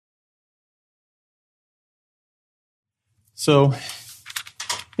So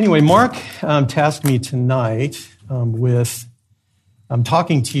anyway, Mark tasked me tonight with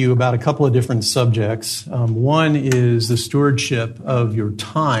talking to you about a couple of different subjects. One is the stewardship of your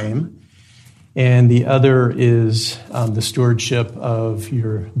time, and the other is the stewardship of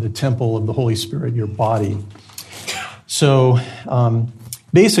the temple of the Holy Spirit, your body. So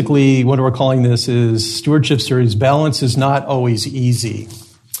basically, what we're calling this is Stewardship Series. Balance is not always easy.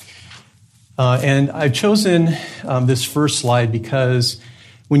 And I've chosen this first slide because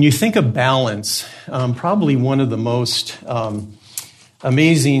when you think of balance, probably one of the most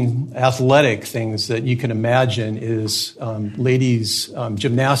amazing athletic things that you can imagine is ladies'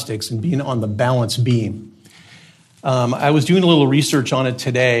 gymnastics and being on the balance beam. I was doing a little research on it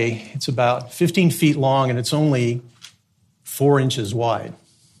today. It's about 15 feet long and it's only 4 inches wide,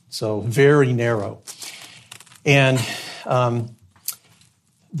 so very narrow. And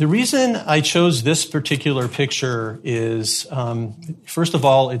the reason I chose this particular picture is, first of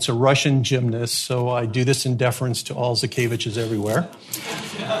all, it's a Russian gymnast, so I do this in deference to all Zakeviches everywhere.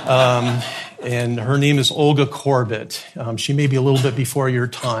 And her name is Olga Korbut. She may be a little bit before your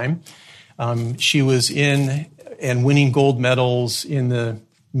time. She was in and winning gold medals in the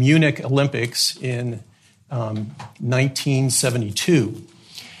Munich Olympics in 1972.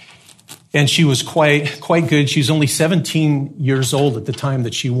 And she was quite good. She was only 17 years old at the time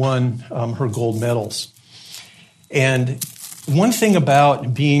that she won her gold medals. And one thing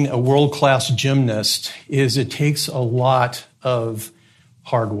about being a world-class gymnast is it takes a lot of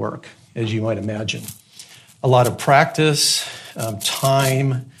hard work, as you might imagine. A lot of practice,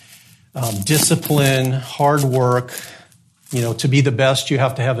 time, discipline, hard work. You know, to be the best, you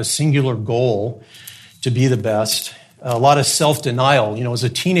have to have a singular goal to be the best. A lot of self-denial. You know, as a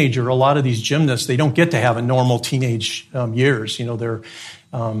teenager, a lot of these gymnasts, they don't get to have a normal teenage years. You know, they're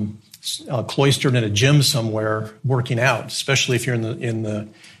cloistered in a gym somewhere working out, especially if you're in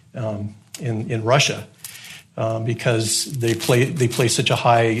Russia, because they place such a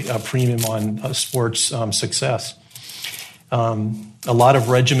high premium on sports success. A lot of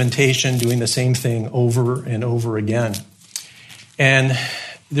regimentation, doing the same thing over and over again. And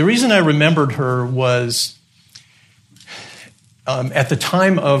the reason I remembered her was, at the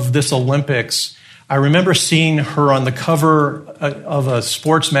time of this Olympics, I remember seeing her on the cover of a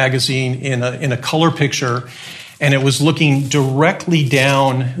sports magazine in a color picture, and it was looking directly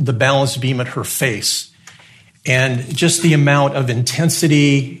down the balance beam at her face. And just the amount of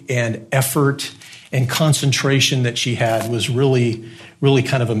intensity and effort and concentration that she had was really, really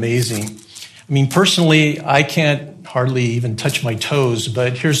kind of amazing. I mean, personally, I can't hardly even touch my toes,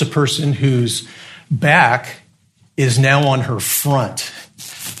 but here's a person whose back is now on her front.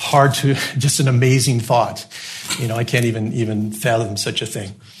 Just an amazing thought. You know, I can't even fathom such a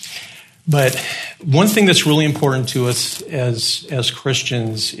thing. But one thing that's really important to us as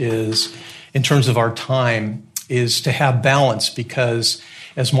Christians is, in terms of our time, is to have balance, because,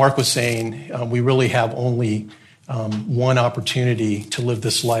 as Mark was saying, we really have only one opportunity to live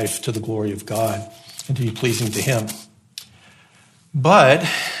this life to the glory of God and to be pleasing to Him. But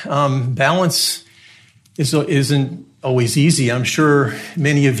balance isn't always easy. I'm sure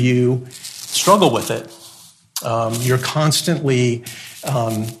many of you struggle with it. You're constantly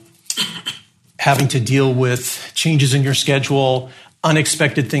having to deal with changes in your schedule,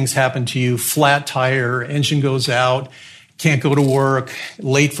 unexpected things happen to you, flat tire, engine goes out, can't go to work,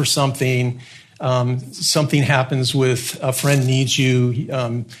 late for something, something happens with a friend needs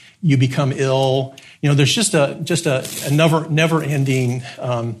you, you become ill. You know, there's just a never-ending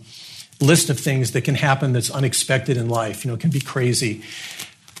list of things that can happen that's unexpected in life. You know, it can be crazy.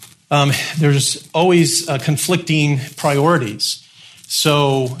 There's always conflicting priorities.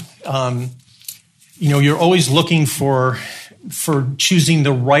 So, you know, you're always looking for choosing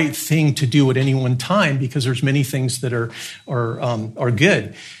the right thing to do at any one time, because there's many things that are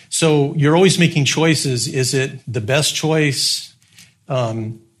good. So you're always making choices. Is it the best choice?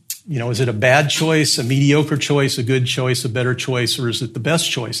 You know, is it a bad choice, a mediocre choice, a good choice, a better choice, or is it the best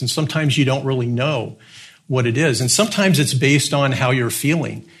choice? And sometimes you don't really know what it is. And sometimes it's based on how you're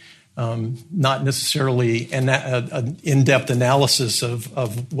feeling, not necessarily an in-depth analysis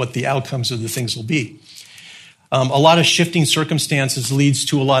of what the outcomes of the things will be. A lot of shifting circumstances leads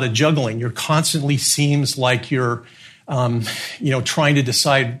to a lot of juggling. You're constantly seems like you're trying to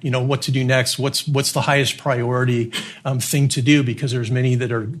decide, what to do next. What's the highest priority thing to do, because there's many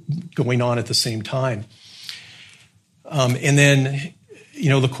that are going on at the same time. And then,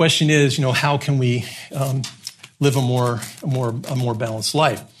 the question is, how can we live a more balanced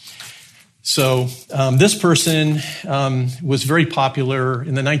life? So this person was very popular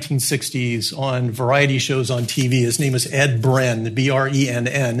in the 1960s on variety shows on TV. His name is Ed Brenn, Brenn.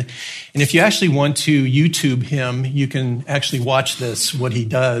 And if you actually want to YouTube him, you can actually watch this, what he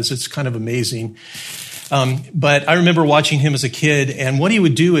does. It's kind of amazing. But I remember watching him as a kid, and what he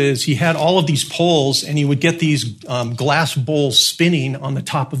would do is he had all of these poles, and he would get these glass bowls spinning on the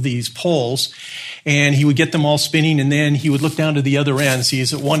top of these poles, and he would get them all spinning, and then he would look down to the other end, so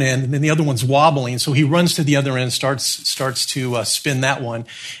he's at one end, and then the other one's wobbling, so he runs to the other end, starts to spin that one,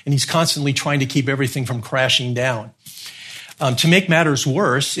 and he's constantly trying to keep everything from crashing down. To make matters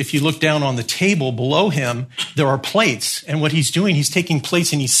worse, if you look down on the table below him, there are plates. And what he's doing, he's taking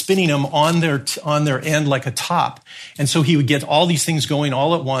plates and he's spinning them on their end like a top. And so he would get all these things going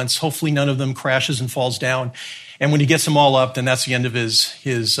all at once. Hopefully none of them crashes and falls down. And when he gets them all up, then that's the end of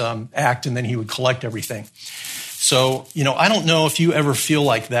his act, and then he would collect everything. So, I don't know if you ever feel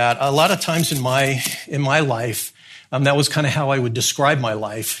like that. A lot of times in my life, that was kind of how I would describe my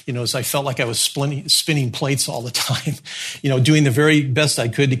life, as I felt like I was spinning plates all the time, doing the very best I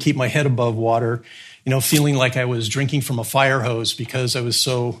could to keep my head above water, feeling like I was drinking from a fire hose because I was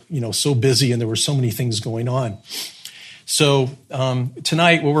so busy and there were so many things going on. So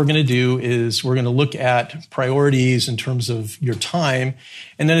tonight what we're going to do is we're going to look at priorities in terms of your time.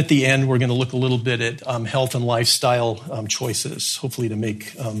 And then at the end, we're going to look a little bit at health and lifestyle choices, hopefully to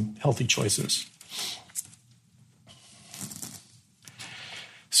make healthy choices.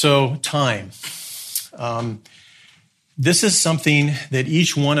 So time. This is something that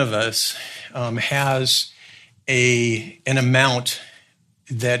each one of us has an amount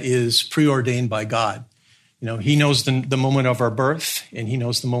that is preordained by God. He knows the moment of our birth, and he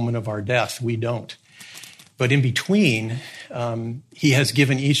knows the moment of our death. We don't. But in between, he has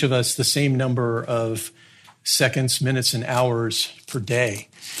given each of us the same number of seconds, minutes, and hours per day.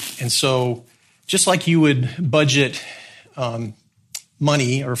 And so just like you would budget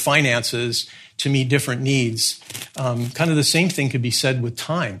money or finances to meet different needs, kind of the same thing could be said with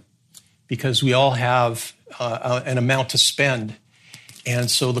time, because we all have an amount to spend.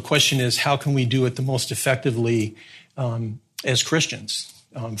 And so the question is, how can we do it the most effectively as Christians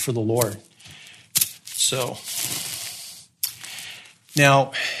for the Lord? So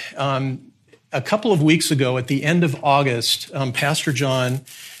now, a couple of weeks ago, at the end of August, Pastor John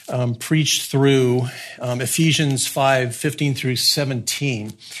preached through Ephesians 5:15 through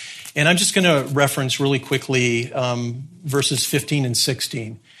 17. And I'm just going to reference really quickly verses 15 and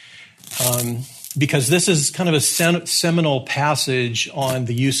 16. Because this is kind of a seminal passage on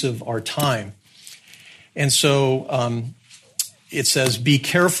the use of our time. And so it says, "Be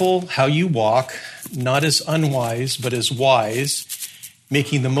careful how you walk, not as unwise, but as wise,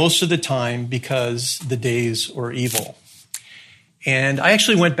 making the most of the time because the days are evil." And I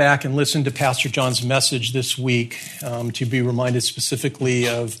actually went back and listened to Pastor John's message this week to be reminded specifically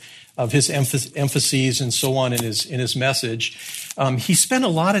of his emphases and so on in his message. He spent a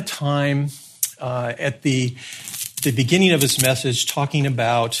lot of time at the beginning of his message talking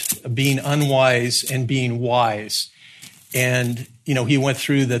about being unwise and being wise. And, he went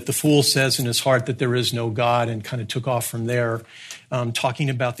through that the fool says in his heart that there is no God, and kind of took off from there, talking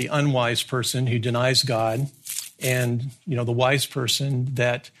about the unwise person who denies God, and, the wise person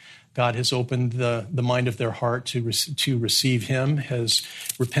that God has opened the mind of their heart to receive him, has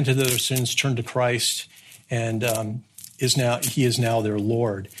repented of their sins, turned to Christ, and he is now their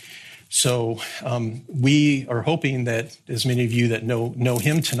Lord. So we are hoping that, as many of you that know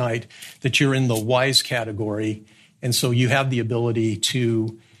him tonight, that you're in the wise category, and so you have the ability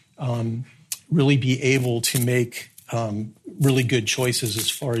to really be able to make really good choices as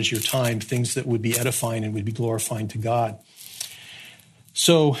far as your time, things that would be edifying and would be glorifying to God.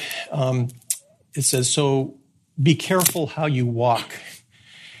 So it says, so be careful how you walk.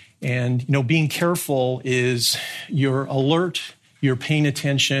 And, being careful is you're alert, you're paying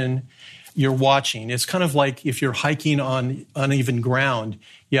attention, you're watching. It's kind of like if you're hiking on uneven ground,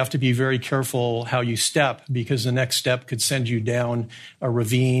 you have to be very careful how you step, because the next step could send you down a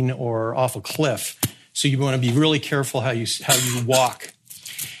ravine or off a cliff. So you want to be really careful how you walk.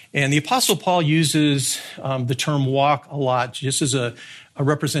 And the Apostle Paul uses the term walk a lot, just as a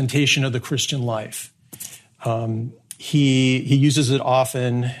representation of the Christian life. He uses it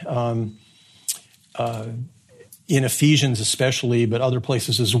often in Ephesians especially, but other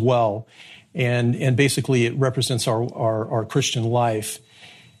places as well. And basically it represents our Christian life.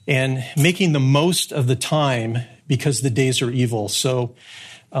 And making the most of the time because the days are evil. So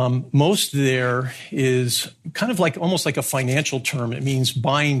most there is kind of like almost like a financial term. It means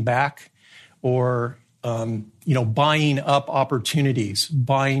buying back or buying up opportunities,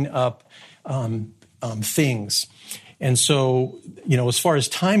 buying up things. And so, as far as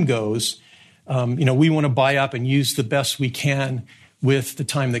time goes, we want to buy up and use the best we can with the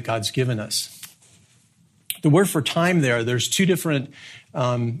time that God's given us. The word for time there's two different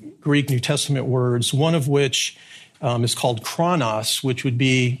Greek New Testament words, one of which is called chronos, which would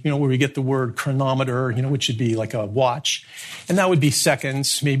be, where we get the word chronometer, which would be like a watch. And that would be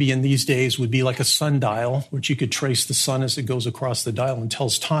seconds. Maybe in these days would be like a sundial, which you could trace the sun as it goes across the dial and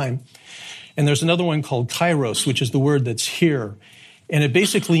tells time. And there's another one called kairos, which is the word that's here. And it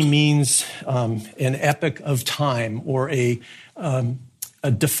basically means an epoch of time, or a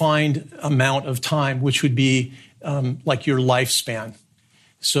defined amount of time, which would be like your lifespan.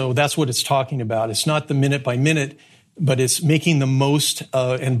 So that's what it's talking about. It's not the minute by minute, but it's making the most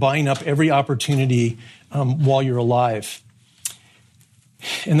and buying up every opportunity while you're alive.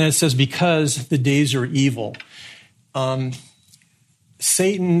 And then it says, because the days are evil.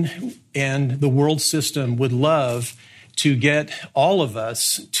 Satan and the world system would love to get all of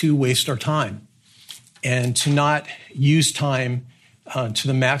us to waste our time and to not use time to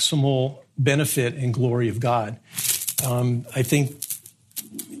the maximal benefit and glory of God. I think,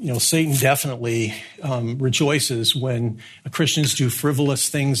 Satan definitely rejoices when Christians do frivolous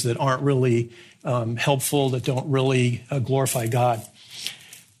things that aren't really helpful, that don't really glorify God.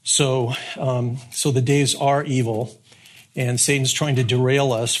 So the days are evil, and Satan's trying to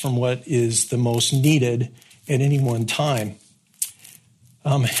derail us from what is the most needed at any one time.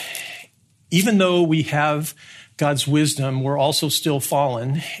 Even though we have God's wisdom, we're also still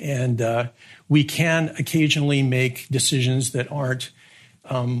fallen, and we can occasionally make decisions that aren't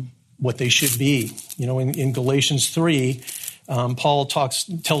what they should be. In Galatians 3, Paul tells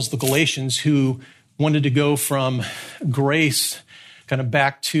the Galatians who wanted to go from grace kind of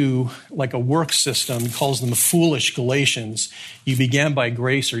back to like a work system. He calls them foolish Galatians. You began by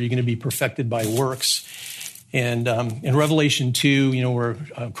grace, or you're going to be perfected by works. And in Revelation 2, where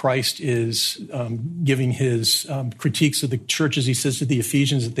Christ is giving his critiques of the churches, he says to the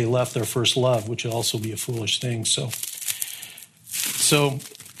Ephesians that they left their first love, which would also be a foolish thing. So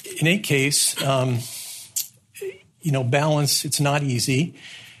in any case, balance, it's not easy.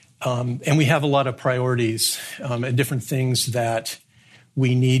 And we have a lot of priorities and different things that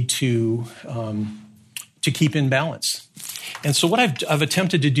we need to keep in balance. And so what I've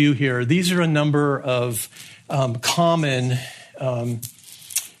attempted to do here, these are a number of common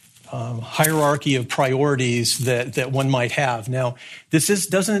hierarchy of priorities that one might have. Now, this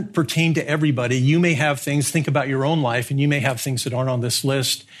doesn't pertain to everybody. You may have things, think about your own life, and you may have things that aren't on this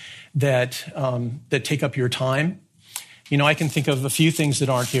list that take up your time. I can think of a few things that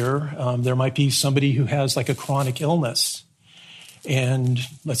aren't here. There might be somebody who has like a chronic illness, and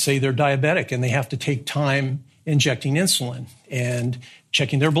let's say they're diabetic and they have to take time injecting insulin and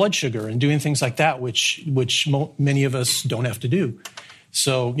checking their blood sugar and doing things like that, which many of us don't have to do.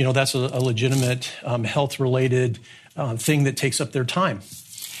 So, that's a legitimate health-related thing that takes up their time.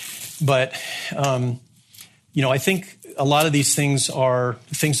 But, I think a lot of these things are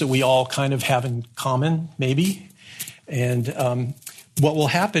things that we all kind of have in common, maybe. And what will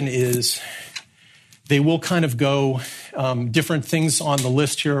happen is they will kind of go, different things on the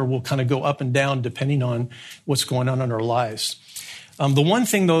list here will kind of go up and down depending on what's going on in our lives. The one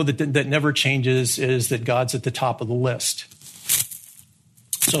thing, though, that never changes is that God's at the top of the list.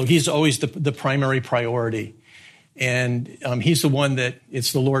 So he's always the primary priority. And he's the one that,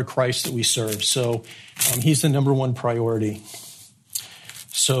 it's the Lord Christ that we serve. So he's the number one priority.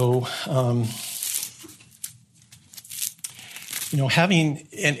 So, having,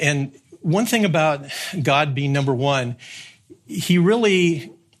 and one thing about God being number one, he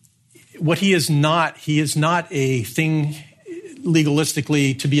is not a thing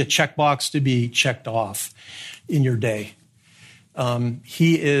legalistically to be a checkbox to be checked off in your day.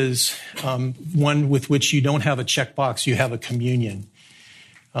 He is one with which you don't have a checkbox, you have a communion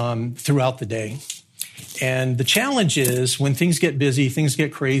throughout the day. And the challenge is when things get busy, things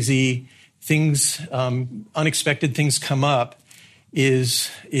get crazy, unexpected things come up, is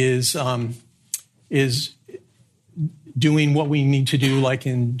doing what we need to do, like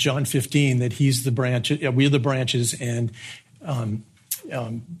in John 15, that he's the branch, we're the branches, and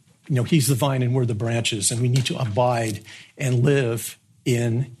he's the vine and we're the branches, and we need to abide and live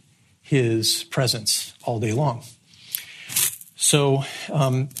in his presence all day long. So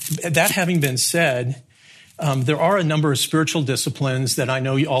that having been said, there are a number of spiritual disciplines that I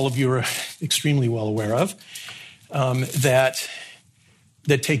know all of you are extremely well aware of, that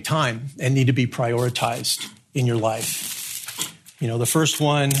take time and need to be prioritized in your life. The first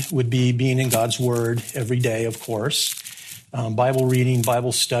one would be being in God's Word every day, of course. Bible reading,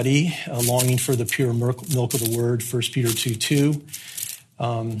 Bible study, longing for the pure milk of the Word, 1 Peter 2:2.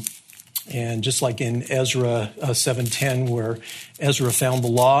 And just like in Ezra 7:10, where Ezra found the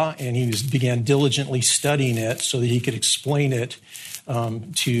law and he began diligently studying it so that he could explain it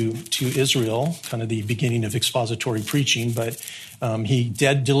to Israel, kind of the beginning of expository preaching, but he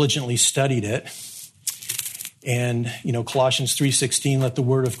diligently studied it. And, Colossians 3:16, let the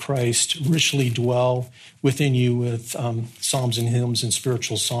word of Christ richly dwell within you with psalms and hymns and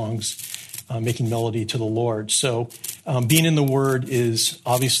spiritual songs, making melody to the Lord. So being in the Word is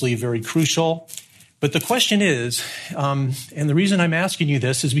obviously very crucial. But the question is, and the reason I'm asking you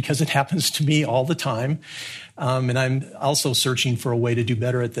this is because it happens to me all the time, and I'm also searching for a way to do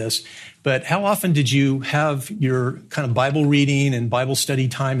better at this. But how often did you have your kind of Bible reading and Bible study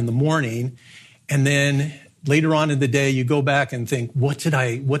time in the morning, and then later on in the day you go back and think, what did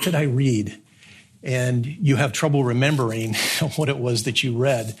I read? And you have trouble remembering what it was that you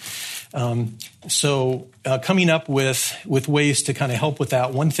read. So coming up with ways to kind of help with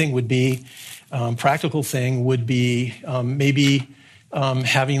that, one thing would be, practical thing would be maybe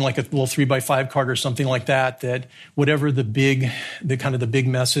having like a little 3x5 card or something like that whatever the big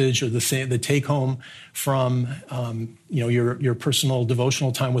message or the take home from your personal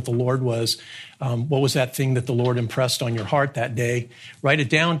devotional time with the Lord was, what was that thing that the Lord impressed on your heart that day? Write it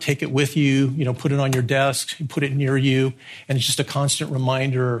down, take it with you, put it on your desk, put it near you, and it's just a constant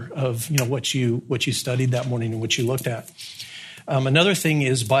reminder of what you studied that morning and what you looked at. Another thing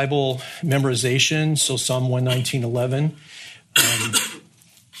is Bible memorization. So Psalm 119:11.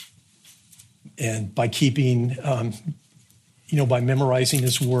 And by keeping, by memorizing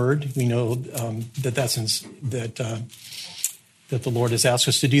His Word, we know that the Lord has asked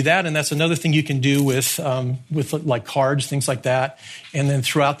us to do that, and that's another thing you can do with like cards, things like that. And then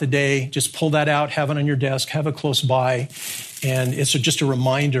throughout the day, just pull that out, have it on your desk, have it close by, and it's just a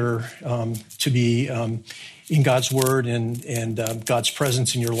reminder to be in God's Word and God's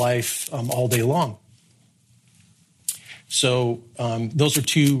presence in your life all day long. So those are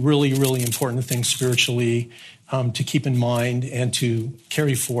two really, really important things spiritually to keep in mind and to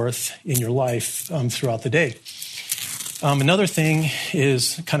carry forth in your life throughout the day. Another thing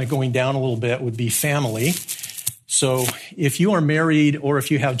is kind of going down a little bit would be family. So if you are married or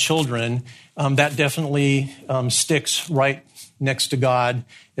if you have children, that definitely sticks right next to God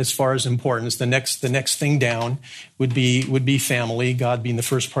as far as importance. The next thing down would be family, God being the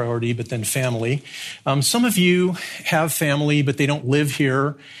first priority, but then family. Some of you have family, but they don't live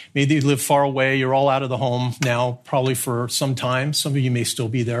here. Maybe they live far away. You're all out of the home now, probably for some time. Some of you may still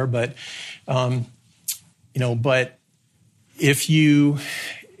be there, but but if you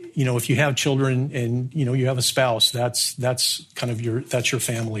have children and you have a spouse, that's kind of your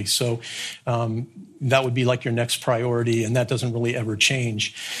family. So that would be like your next priority, and that doesn't really ever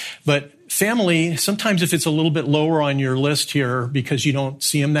change. But family, sometimes if it's a little bit lower on your list here because you don't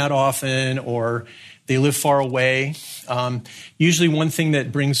see them that often or they live far away, usually one thing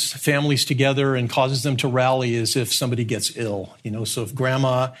that brings families together and causes them to rally is if somebody gets ill. So if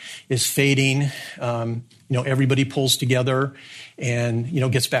grandma is fading, everybody pulls together and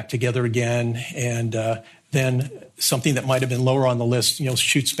gets back together again, and then something that might have been lower on the list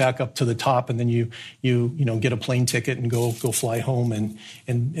shoots back up to the top, and then you get a plane ticket and go fly home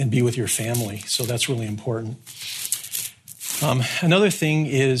and be with your family. So that's really important. Another thing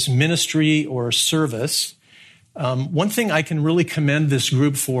is ministry or service. One thing I can really commend this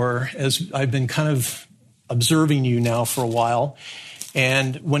group for, as I've been kind of observing you now for a while,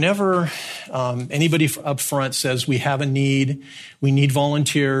 and whenever anybody up front says we have a need, we need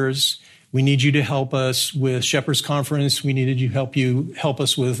volunteers, we need you to help us with Shepherd's Conference, we needed you help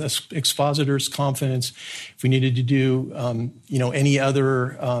us with Expositors Conference, if we needed to do any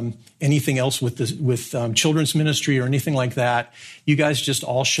other anything else with children's ministry or anything like that, you guys just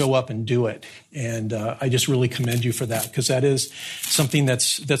all show up and do it. And I just really commend you for that, because that is something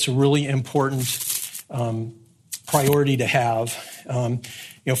that's a really important priority to have. 1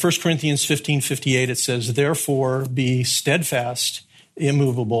 Corinthians 15:58, it says, therefore be steadfast,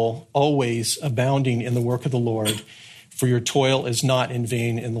 immovable, always abounding in the work of the Lord, for your toil is not in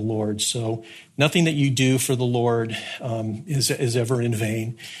vain in the Lord. So nothing that you do for the Lord is ever in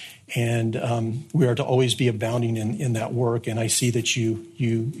vain. And we are to always be abounding in that work. And I see that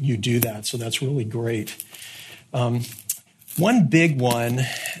you do that. So that's really great. One big one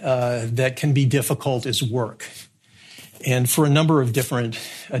that can be difficult is work, and for a number of different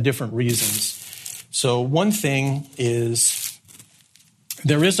reasons. So one thing is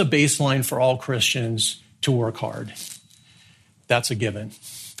there is a baseline for all Christians to work hard. That's a given.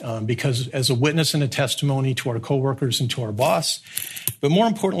 because as a witness and a testimony to our coworkers and to our boss. But more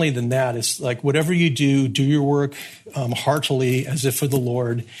importantly than that, it's like whatever you do your work heartily as if for the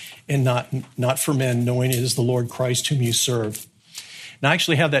Lord and not for men, knowing it is the Lord Christ whom you serve. And I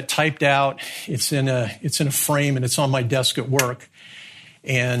actually have that typed out. It's in a frame and it's on my desk at work.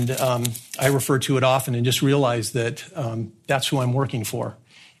 And I refer to it often and just realize that that's who I'm working for.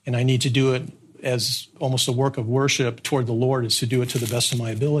 And I need to do it as almost a work of worship toward the Lord, is to do it to the best of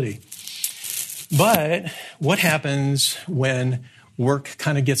my ability. But what happens when work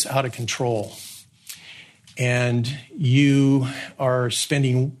kind of gets out of control and you are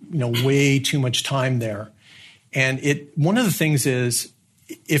spending, way too much time there? And one of the things is,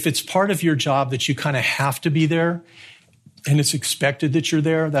 if it's part of your job that you kind of have to be there, and it's expected that you're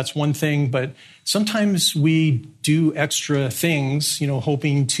there, that's one thing. But sometimes we do extra things,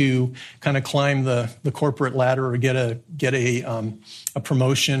 hoping to kind of climb the corporate ladder or get a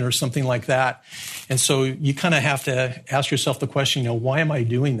promotion or something like that. And so you kind of have to ask yourself the question, why am I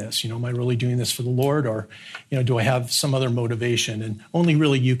doing this? Am I really doing this for the Lord, or do I have some other motivation? And only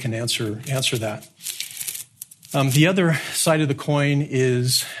really you can answer that. The other side of the coin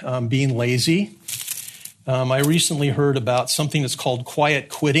is being lazy. I recently heard about something that's called quiet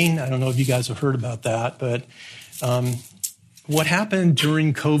quitting. I don't know if you guys have heard about that, but what happened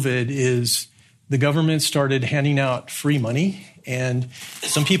during COVID is the government started handing out free money, and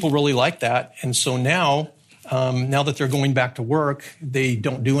some people really liked that. And so now that they're going back to work, they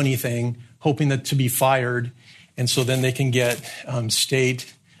don't do anything, hoping that to be fired, and so then they can get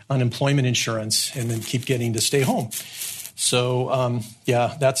state unemployment insurance and then keep getting to stay home. So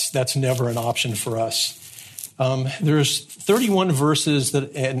that's never an option for us. There's 31 verses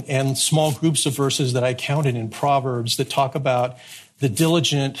and small groups of verses that I counted in Proverbs that talk about the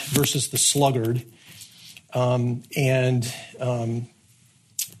diligent versus the sluggard. The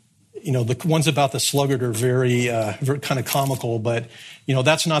ones about the sluggard are very kind of comical, but,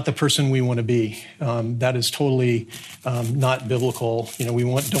 that's not the person we want to be. That is totally not biblical. We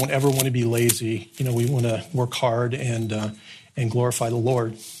don't ever want to be lazy. We want to work hard and glorify the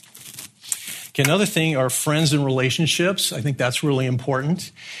Lord. Okay, another thing are friends and relationships. I think that's really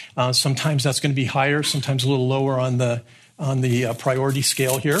important. Sometimes that's going to be higher, sometimes a little lower on the priority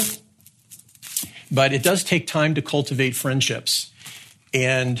scale here. But it does take time to cultivate friendships.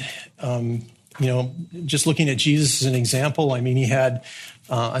 And, just looking at Jesus as an example, he had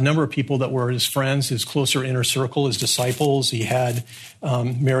a number of people that were his friends, his closer inner circle, his disciples. He had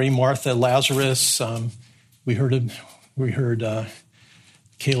Mary, Martha, Lazarus. We heard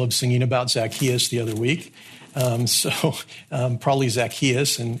Caleb singing about Zacchaeus the other week. Probably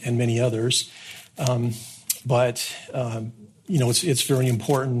Zacchaeus and many others. It's very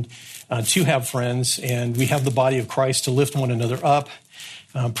important to have friends, and we have the body of Christ to lift one another up,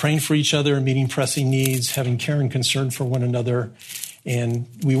 praying for each other, meeting pressing needs, having care and concern for one another. And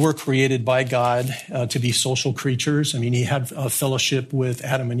we were created by God to be social creatures. He had a fellowship with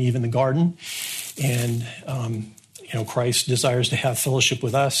Adam and Eve in the garden, and Christ desires to have fellowship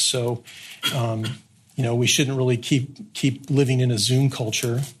with us. So, we shouldn't really keep living in a Zoom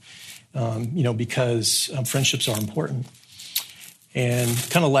culture, because friendships are important. And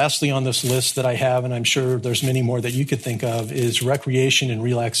kind of lastly on this list that I have, and I'm sure there's many more that you could think of, is recreation and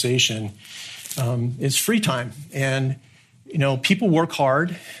relaxation. It's free time. And, people work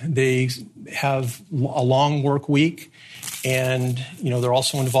hard. They have a long work week. And, they're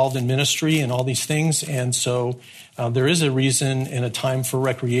also involved in ministry and all these things. And so there is a reason and a time for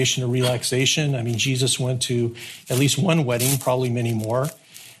recreation or relaxation. Jesus went to at least one wedding, probably many more.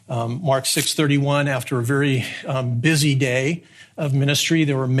 Mark 6:31, after a very busy day of ministry,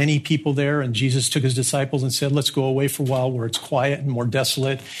 there were many people there, and Jesus took his disciples and said, let's go away for a while where it's quiet and more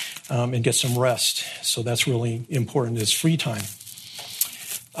desolate and get some rest. So that's really important, is free time.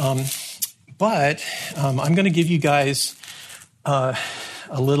 But I'm going to give you guys a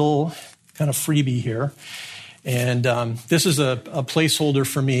little kind of freebie here. And this is a placeholder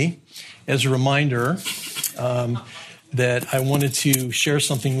for me as a reminder that I wanted to share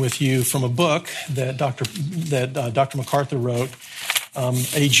something with you from a book that Dr. MacArthur wrote.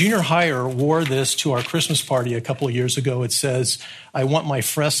 A junior higher wore this to our Christmas party a couple of years ago. It says, "I want my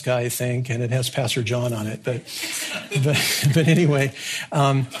Fresca," I think, and it has Pastor John on it. But anyway,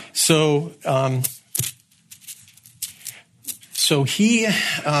 so he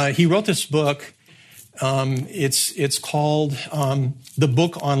wrote this book. It's called The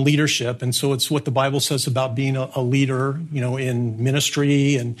Book on Leadership, and so it's what the Bible says about being a leader, in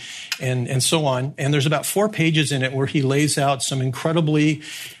ministry and so on. And there's about 4 pages in it where he lays out some incredibly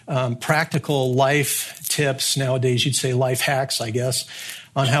practical life tips. Nowadays, you'd say life hacks, I guess,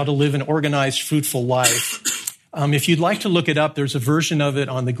 on how to live an organized, fruitful life. If you'd like to look it up, there's a version of it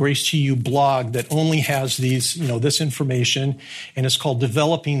on the Grace to You blog that only has these, this information, and it's called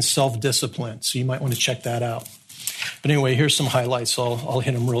Developing Self-Discipline. So you might want to check that out. But anyway, here's some highlights. I'll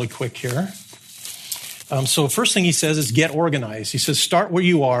hit them really quick here. So first thing he says is get organized. He says, start where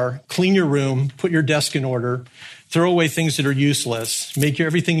you are, clean your room, put your desk in order, throw away things that are useless, make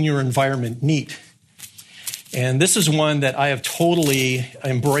everything in your environment neat. And this is one that I have totally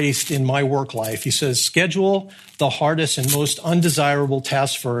embraced in my work life. He says, schedule the hardest and most undesirable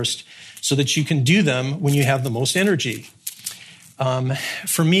tasks first so that you can do them when you have the most energy.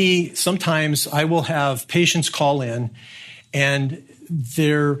 For me, sometimes I will have patients call in and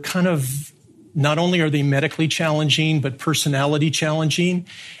they're kind of, not only are they medically challenging, but personality challenging.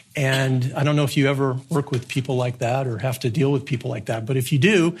 And I don't know if you ever work with people like that or have to deal with people like that. But if you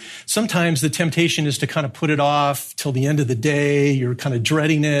do, sometimes the temptation is to kind of put it off till the end of the day. You're kind of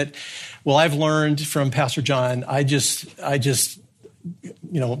dreading it. Well, I've learned from Pastor John, I just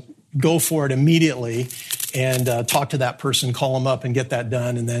go for it immediately and talk to that person, call them up and get that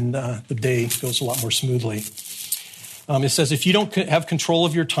done. And then the day goes a lot more smoothly. It says, if you don't have control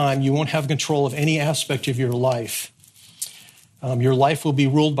of your time, you won't have control of any aspect of your life. Your life will be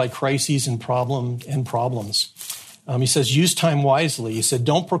ruled by crises and problems. He says, use time wisely. He said,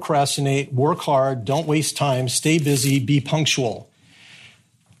 don't procrastinate, work hard, don't waste time, stay busy, be punctual.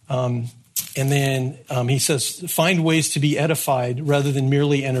 And then he says, find ways to be edified rather than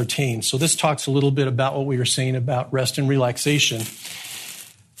merely entertained. So this talks a little bit about what we were saying about rest and relaxation.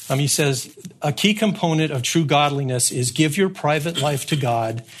 He says, a key component of true godliness is give your private life to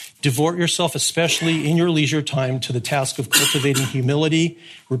God. Devote yourself, especially in your leisure time, to the task of cultivating humility,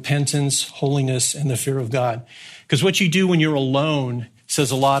 repentance, holiness, and the fear of God. Because what you do when you're alone says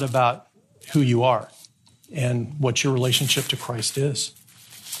a lot about who you are and what your relationship to Christ is.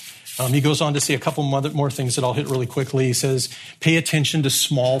 He goes on to say a couple more things that I'll hit really quickly. He says, pay attention to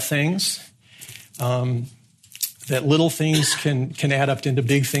small things. That little things can add up into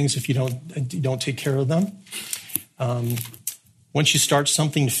big things if you don't take care of them. Once you start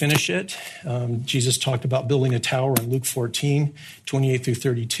something, finish it. Jesus talked about building a tower in Luke 14, 28 through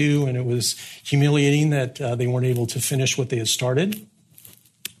 32, and it was humiliating that they weren't able to finish what they had started.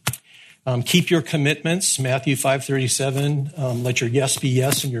 Keep your commitments, Matthew 5:37. Let your yes be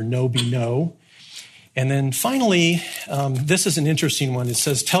yes and your no be no. And then finally, this is an interesting one. It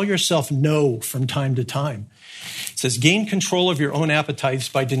says, tell yourself no from time to time. It says, gain control of your own appetites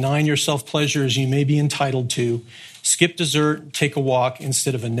by denying yourself pleasures you may be entitled to. Skip dessert, take a walk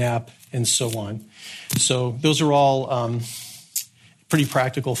instead of a nap, and so on. So those are all pretty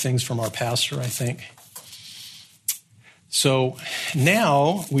practical things from our pastor, I think. So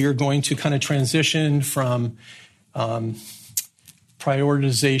now we are going to kind of transition from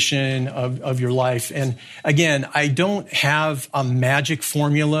prioritization of your life. And again, I don't have a magic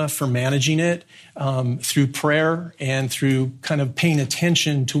formula for managing it. Through prayer and through kind of paying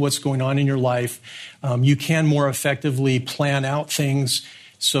attention to what's going on in your life, you can more effectively plan out things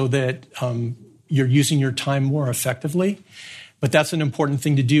so that you're using your time more effectively. But that's an important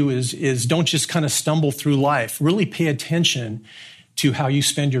thing to do is don't just kind of stumble through life. Really pay attention to how you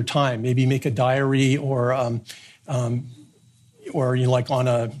spend your time. Maybe make a diary or like on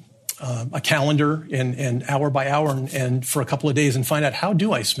a calendar and hour by hour and for a couple of days and find out, how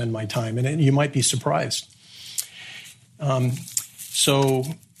do I spend my time? And you might be surprised. So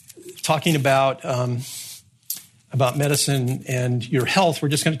talking about medicine and your health, we're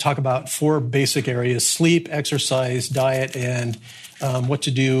just going to talk about 4 basic areas: sleep, exercise, diet, and what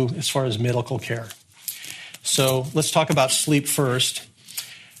to do as far as medical care. So let's talk about sleep first.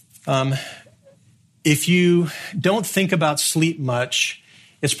 If you don't think about sleep much,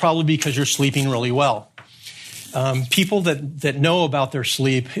 it's probably because you're sleeping really well. People that know about their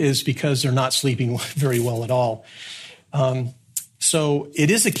sleep is because they're not sleeping very well at all. So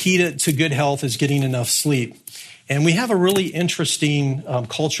it is a key to good health is getting enough sleep. And we have a really interesting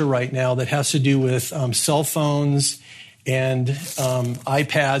culture right now that has to do with cell phones and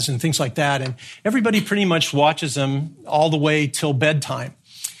iPads and things like that. And everybody pretty much watches them all the way till bedtime.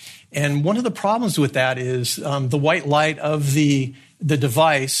 And one of the problems with that is the white light of the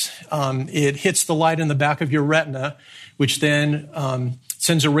device, it hits the light in the back of your retina, which then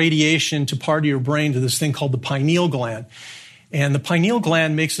sends a radiation to part of your brain to this thing called the pineal gland. And the pineal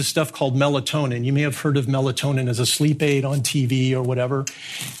gland makes this stuff called melatonin. You may have heard of melatonin as a sleep aid on TV or whatever.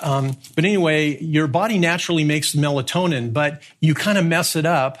 But anyway, your body naturally makes melatonin, but you kind of mess it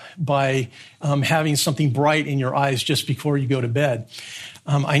up by having something bright in your eyes just before you go to bed.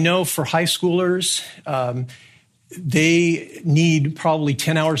 I know for high schoolers, they need probably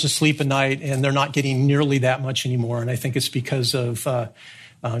 10 hours of sleep a night, and they're not getting nearly that much anymore. And I think it's because of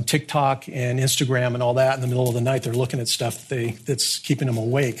TikTok and Instagram and all that. In the middle of the night, they're looking at stuff that's keeping them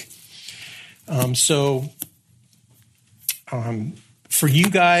awake. For you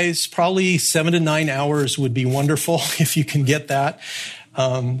guys, probably 7 to 9 hours would be wonderful if you can get that.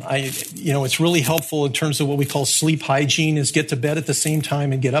 It's really helpful in terms of what we call sleep hygiene, is get to bed at the same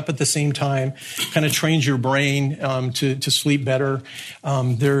time and get up at the same time, kind of trains your brain to sleep better.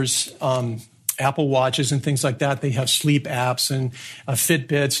 There's Apple Watches and things like that. They have sleep apps and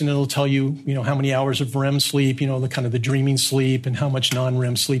Fitbits, and it'll tell you, how many hours of REM sleep, the dreaming sleep, and how much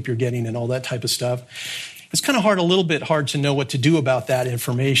non-REM sleep you're getting and all that type of stuff. It's kind of a little bit hard to know what to do about that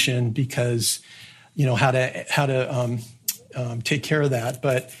information because, how to take care of that.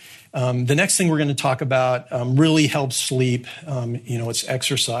 But the next thing we're going to talk about really helps sleep. It's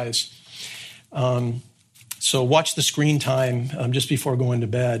exercise. So watch the screen time just before going to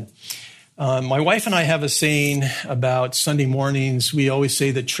bed. My wife and I have a saying about Sunday mornings. We always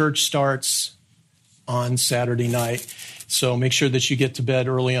say that church starts on Saturday night. So make sure that you get to bed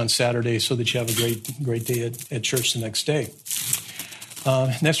early on Saturday so that you have a great day at church the next day.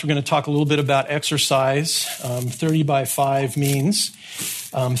 Next, we're going to talk a little bit about exercise. 30 by 5 means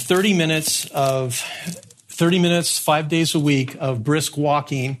 30 minutes, 5 days a week of brisk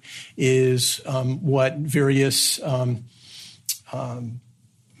walking is what various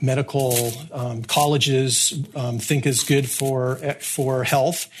medical colleges think is good for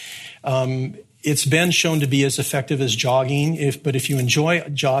health. It's been shown to be as effective as jogging, but if you enjoy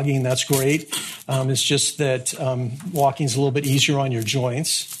jogging, that's great. It's just that walking is a little bit easier on your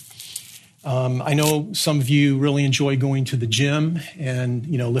joints. I know some of you really enjoy going to the gym, and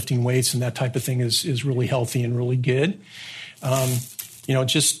lifting weights and that type of thing is really healthy and really good.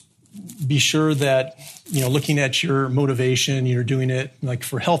 Just be sure that looking at your motivation, you're doing it like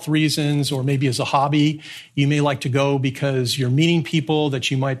for health reasons or maybe as a hobby. You may like to go because you're meeting people that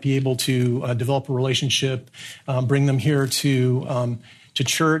you might be able to develop a relationship, bring them here to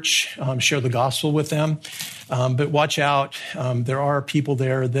church, share the gospel with them. But watch out. There are people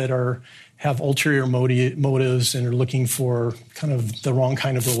there that have ulterior motives and are looking for kind of the wrong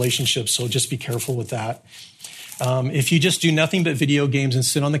kind of relationship. So just be careful with that. If you just do nothing but video games and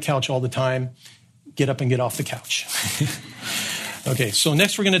sit on the couch all the time, get up and get off the couch. Okay, so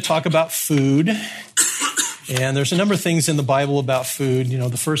next we're going to talk about food. And there's a number of things in the Bible about food.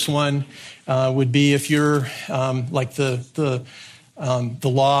 The first one would be if you're like the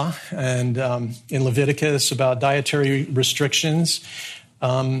law and in Leviticus about dietary restrictions.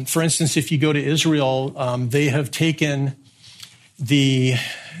 For instance, if you go to Israel, they have taken a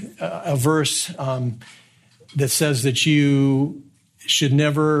verse that says that you should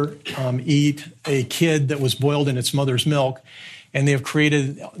never eat a kid that was boiled in its mother's milk. And they have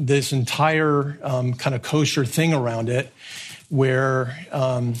created this entire kind of kosher thing around it where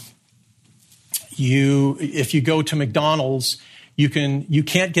if you go to McDonald's, you can't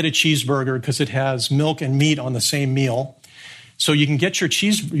get a cheeseburger because it has milk and meat on the same meal. So you can get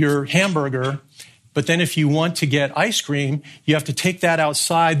your hamburger, but then if you want to get ice cream, you have to take that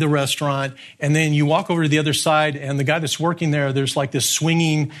outside the restaurant, and then you walk over to the other side, and the guy that's working there's like this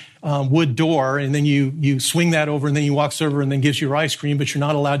swinging wood door, and then you swing that over, and then he walks over and then gives you your ice cream, but you're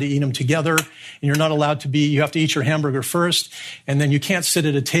not allowed to eat them together, and you're not allowed to you have to eat your hamburger first, and then you can't sit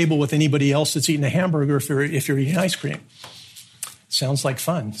at a table with anybody else that's eating a hamburger if you're eating ice cream. Sounds like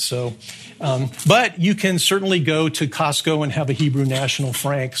fun. So, but you can certainly go to Costco and have a Hebrew National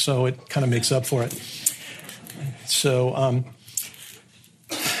Frank, so it kind of makes up for it. So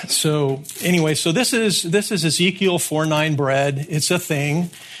anyway, so this is Ezekiel 4:9 bread. It's a thing.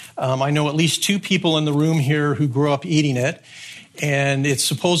 I know at least 2 people in the room here who grew up eating it, and it's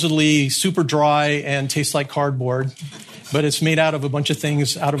supposedly super dry and tastes like cardboard, but it's made out of a bunch of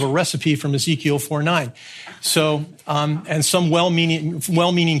things out of a recipe from Ezekiel 4:9. So, and some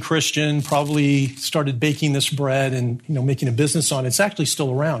well-meaning Christian probably started baking this bread and, making a business on it. It's actually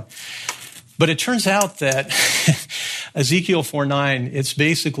still around. But it turns out that Ezekiel 4:9,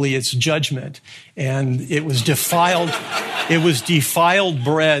 it's judgment. And it was defiled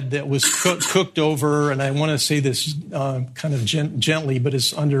bread that was cooked over, and I want to say this kind of gently, but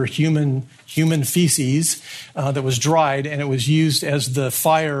it's under human feces that was dried, and it was used as the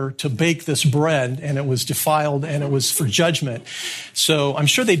fire to bake this bread, and it was defiled, and it was for judgment. So I'm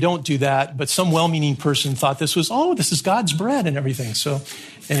sure they don't do that, but some well-meaning person thought this is God's bread and everything. So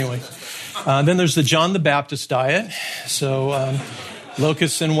anyway, then there's the John the Baptist diet. So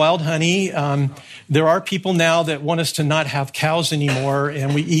locusts and wild honey. There are people now that want us to not have cows anymore,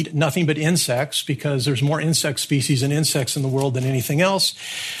 and we eat nothing but insects because there's more insect species and insects in the world than anything else.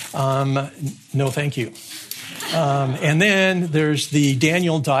 No, thank you. And then there's the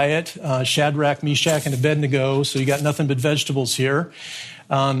Daniel diet, Shadrach, Meshach, and Abednego. So you got nothing but vegetables here.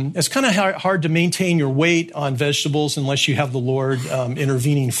 It's kind of hard to maintain your weight on vegetables unless you have the Lord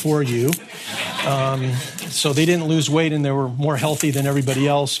intervening for you. So they didn't lose weight and they were more healthy than everybody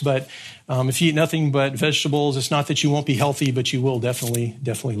else. But if you eat nothing but vegetables, it's not that you won't be healthy, but you will definitely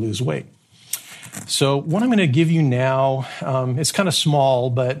lose weight. So what I'm going to give you now, it's kind of small,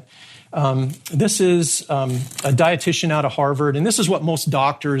 but this is a dietitian out of Harvard, and this is what most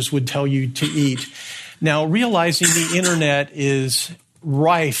doctors would tell you to eat. Now, realizing the internet is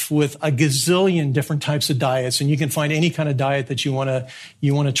rife with a gazillion different types of diets, and you can find any kind of diet that you want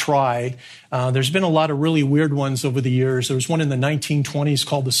to try. There's been a lot of really weird ones over the years. There was one in the 1920s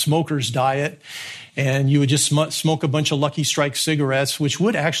called the smoker's diet, and you would just smoke a bunch of Lucky Strike cigarettes, which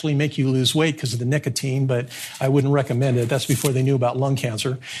would actually make you lose weight because of the nicotine, but I wouldn't recommend it. That's before they knew about lung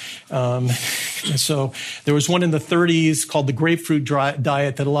cancer. So there was one in the 30s called the grapefruit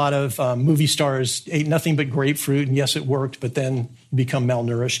diet that a lot of movie stars ate nothing but grapefruit, and yes, it worked, but then you become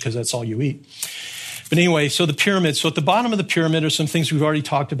malnourished because that's all you eat. But anyway, so the pyramid. So at the bottom of the pyramid are some things we've already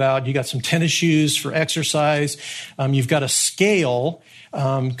talked about. You got some tennis shoes for exercise. You've got a scale,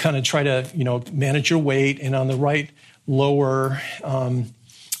 kind of try to, manage your weight. And on the right lower,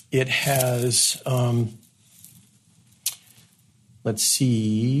 it has, let's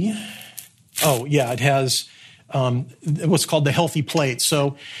see. Oh, yeah, it has what's called the healthy plate.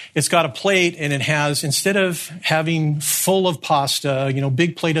 So it's got a plate and it has, instead of having full of pasta,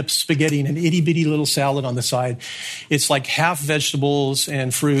 big plate of spaghetti and an itty bitty little salad on the side, it's like half vegetables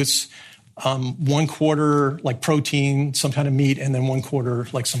and fruits, 1/4 like protein, some kind of meat, and then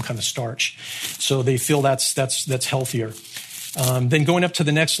 1/4 like some kind of starch. So they feel that's healthier. Then going up to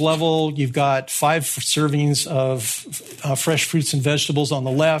the next level, you've got 5 servings of fresh fruits and vegetables on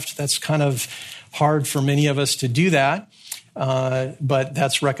the left. That's kind of hard for many of us to do that, but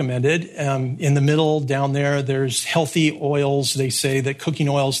that's recommended. In the middle, down there, there's healthy oils. They say that cooking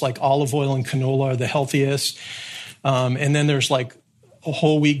oils like olive oil and canola are the healthiest. And then there's like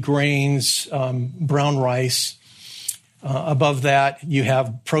whole wheat grains, brown rice. Above that, you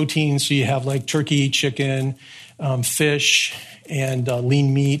have protein. So you have like turkey, chicken, fish, and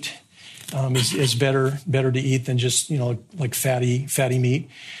lean meat is better to eat than just, like fatty meat.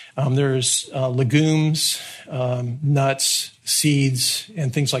 There's legumes, nuts, seeds,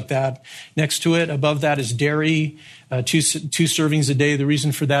 and things like that. Next to it, above that is dairy, 2 servings a day. The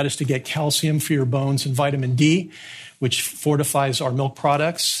reason for that is to get calcium for your bones and vitamin D, which fortifies our milk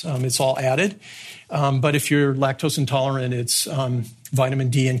products. It's all added. But if you're lactose intolerant, it's vitamin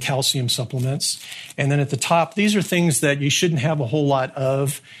D and calcium supplements. And then at the top, these are things that you shouldn't have a whole lot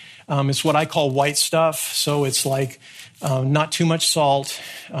of. It's what I call white stuff. So it's like not too much salt,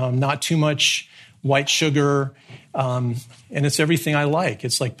 not too much white sugar, and it's everything I like.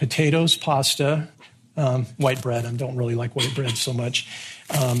 It's like potatoes, pasta, white bread. I don't really like white bread so much,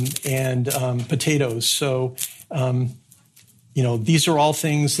 and potatoes. So, these are all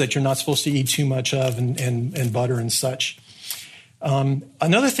things that you're not supposed to eat too much of, and butter and such.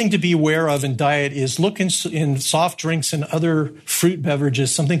 Another thing to be aware of in diet is look in soft drinks and other fruit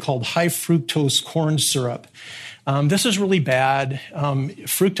beverages, something called high fructose corn syrup. This is really bad.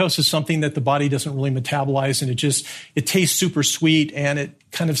 Fructose is something that the body doesn't really metabolize, and it tastes super sweet, and it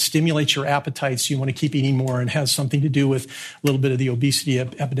kind of stimulates your appetite, so you want to keep eating more, and has something to do with a little bit of the obesity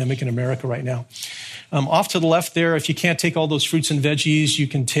epidemic in America right now. Off to the left there, if you can't take all those fruits and veggies, you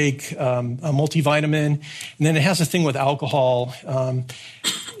can take a multivitamin, and then it has a thing with alcohol.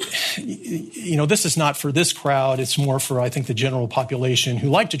 This is not for this crowd. It's more for, I think, the general population who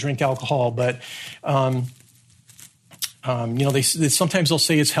like to drink alcohol, but sometimes they'll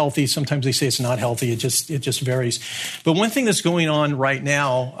say it's healthy, sometimes they say it's not healthy. It just varies. But one thing that's going on right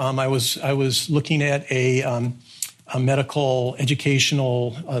now, I was looking at a medical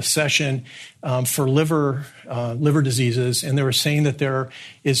educational session for liver diseases, and they were saying that there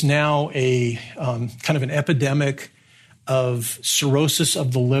is now a kind of an epidemic of cirrhosis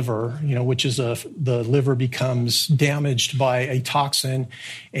of the liver, which is the liver becomes damaged by a toxin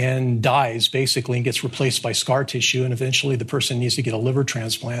and dies basically and gets replaced by scar tissue, and eventually the person needs to get a liver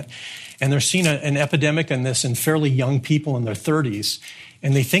transplant. And they're seeing an epidemic in this in fairly young people in their 30s,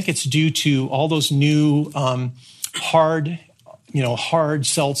 and they think it's due to all those new hard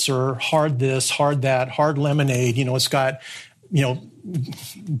seltzer, hard this, hard that, hard lemonade. It's got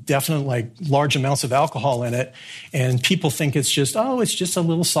definite, like, large amounts of alcohol in it. And people think it's just a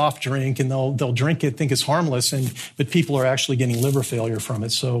little soft drink, and they'll drink it, think it's harmless, but people are actually getting liver failure from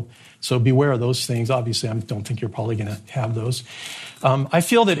it. So beware of those things. Obviously, I don't think you're probably going to have those. I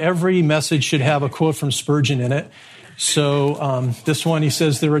feel that every message should have a quote from Spurgeon in it. So this one, he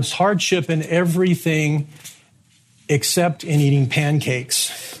says, there is hardship in everything except in eating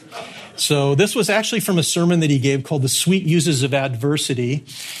pancakes. So this was actually from a sermon that he gave called The Sweet Uses of Adversity.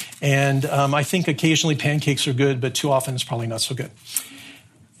 And I think occasionally pancakes are good, but too often it's probably not so good.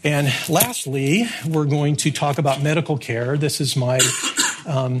 And lastly, we're going to talk about medical care. This is my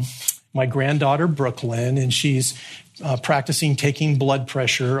granddaughter, Brooklyn, and she's practicing taking blood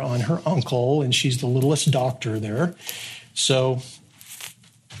pressure on her uncle, and she's the littlest doctor there. So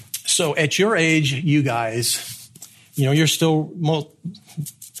at your age, you guys, you're still,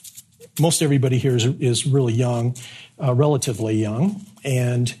 most everybody here is really young, relatively young.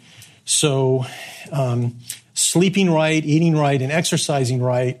 And so sleeping right, eating right, and exercising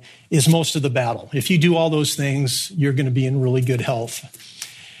right is most of the battle. If you do all those things, you're going to be in really good health.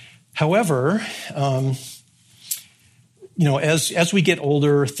 However, as we get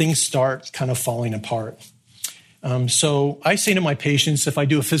older, things start kind of falling apart. So I say to my patients, if I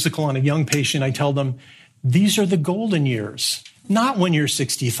do a physical on a young patient, I tell them, these are the golden years, not when you're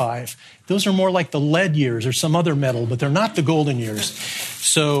 65. Those are more like the lead years or some other metal, but they're not the golden years.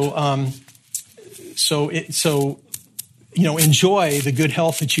 So enjoy the good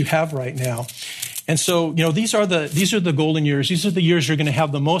health that you have right now. And so, these are the golden years. These are the years you're going to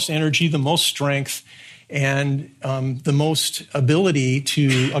have the most energy, the most strength, and the most ability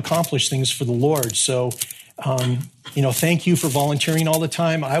to accomplish things for the Lord. So, thank you for volunteering all the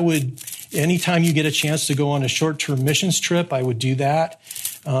time. Anytime you get a chance to go on a short-term missions trip, I would do that.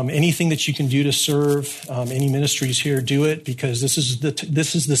 Anything that you can do to serve any ministries here, do it, because this is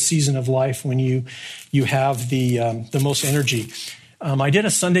the season of life when you have the most energy. I did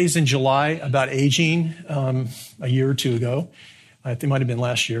a Sundays in July about aging a year or two ago. I think it might have been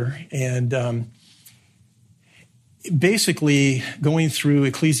last year, and basically going through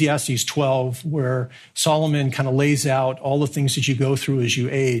Ecclesiastes 12, where Solomon kind of lays out all the things that you go through as you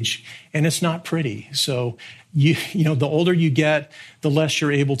age, and it's not pretty. So the older you get, the less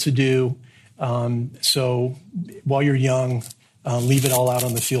you're able to do. So while you're young, leave it all out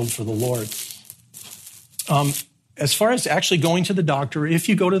on the field for the Lord. As far as actually going to the doctor, if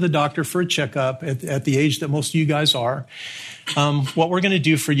you go to the doctor for a checkup at the age that most of you guys are, what we're going to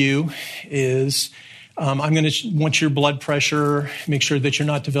do for you is I'm going to want your blood pressure, make sure that you're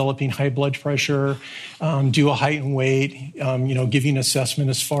not developing high blood pressure, do a height and weight, give you an assessment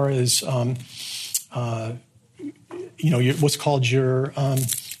as far as, what's called your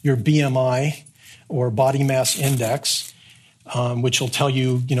BMI or body mass index, which will tell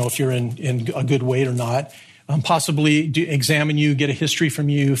you, if you're in a good weight or not. Possibly examine you, get a history from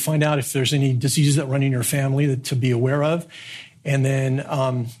you, find out if there's any diseases that run in your family to be aware of, and then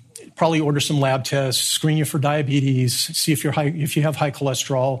probably order some lab tests, screen you for diabetes, see if you have high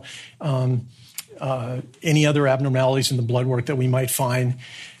cholesterol, any other abnormalities in the blood work that we might find,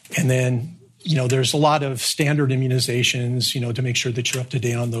 and then there's a lot of standard immunizations, to make sure that you're up to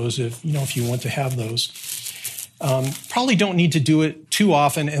date on those if you want to have those. Probably don't need to do it too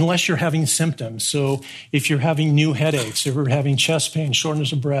often unless you're having symptoms. So if you're having new headaches, if you're having chest pain,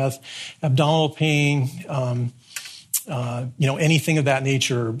 shortness of breath, abdominal pain, anything of that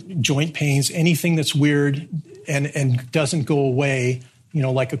nature, joint pains, anything that's weird and doesn't go away,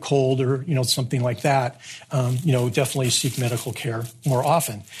 like a cold or, something like that, definitely seek medical care more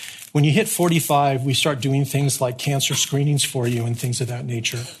often. When you hit 45, we start doing things like cancer screenings for you and things of that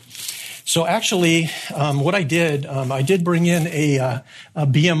nature. So actually, what I did bring in a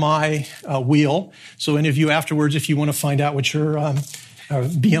BMI wheel. So any of you afterwards, if you want to find out what your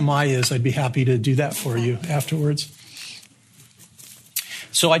BMI is, I'd be happy to do that for you afterwards.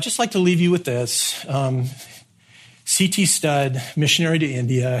 So I'd just like to leave you with this. C.T. Studd, missionary to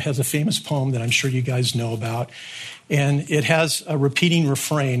India, has a famous poem that I'm sure you guys know about. And it has a repeating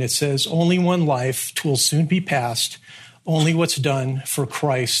refrain. It says, "Only one life, 'twill soon be past. Only what's done for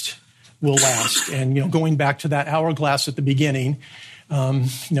Christ will last." And, going back to that hourglass at the beginning,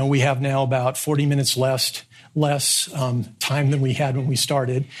 we have now about 40 minutes less time than we had when we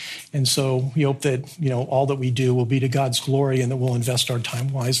started. And so we hope that, all that we do will be to God's glory and that we'll invest our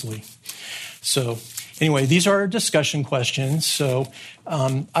time wisely. So anyway, these are our discussion questions. So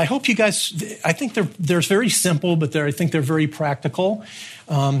I hope you guys, I think they're very simple, but I think they're very practical.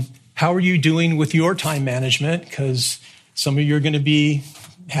 How are you doing with your time management? Because some of you are going to be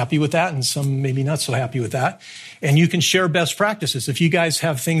happy with that and some maybe not so happy with that. And you can share best practices. If you guys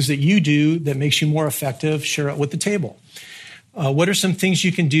have things that you do that makes you more effective, share it with the table. What are some things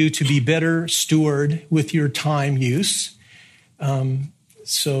you can do to be better steward with your time use?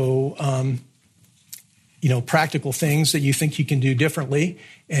 Practical things that you think you can do differently,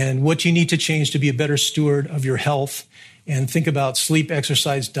 and what you need to change to be a better steward of your health. And think about sleep,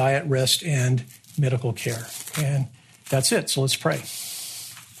 exercise, diet, rest, and medical care. And that's it. So let's pray.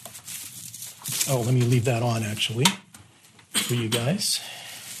 Oh, let me leave that on, actually, for you guys.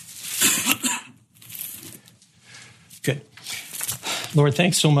 Good. Lord,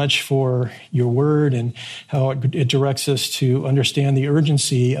 thanks so much for your word and how it directs us to understand the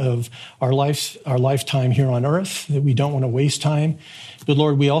urgency of our lifetime here on earth, that we don't want to waste time. But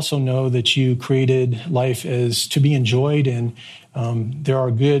Lord, we also know that you created life as to be enjoyed, and there are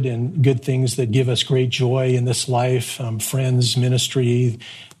good things that give us great joy in this life, friends, ministry,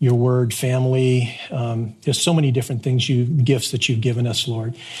 your word, family. There's so many different gifts that you've given us,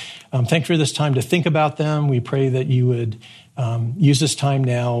 Lord. Thank you for this time to think about them. We pray that you would use this time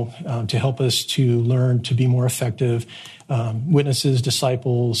now to help us to learn to be more effective witnesses,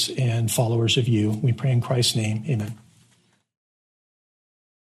 disciples, and followers of you. We pray in Christ's name. Amen.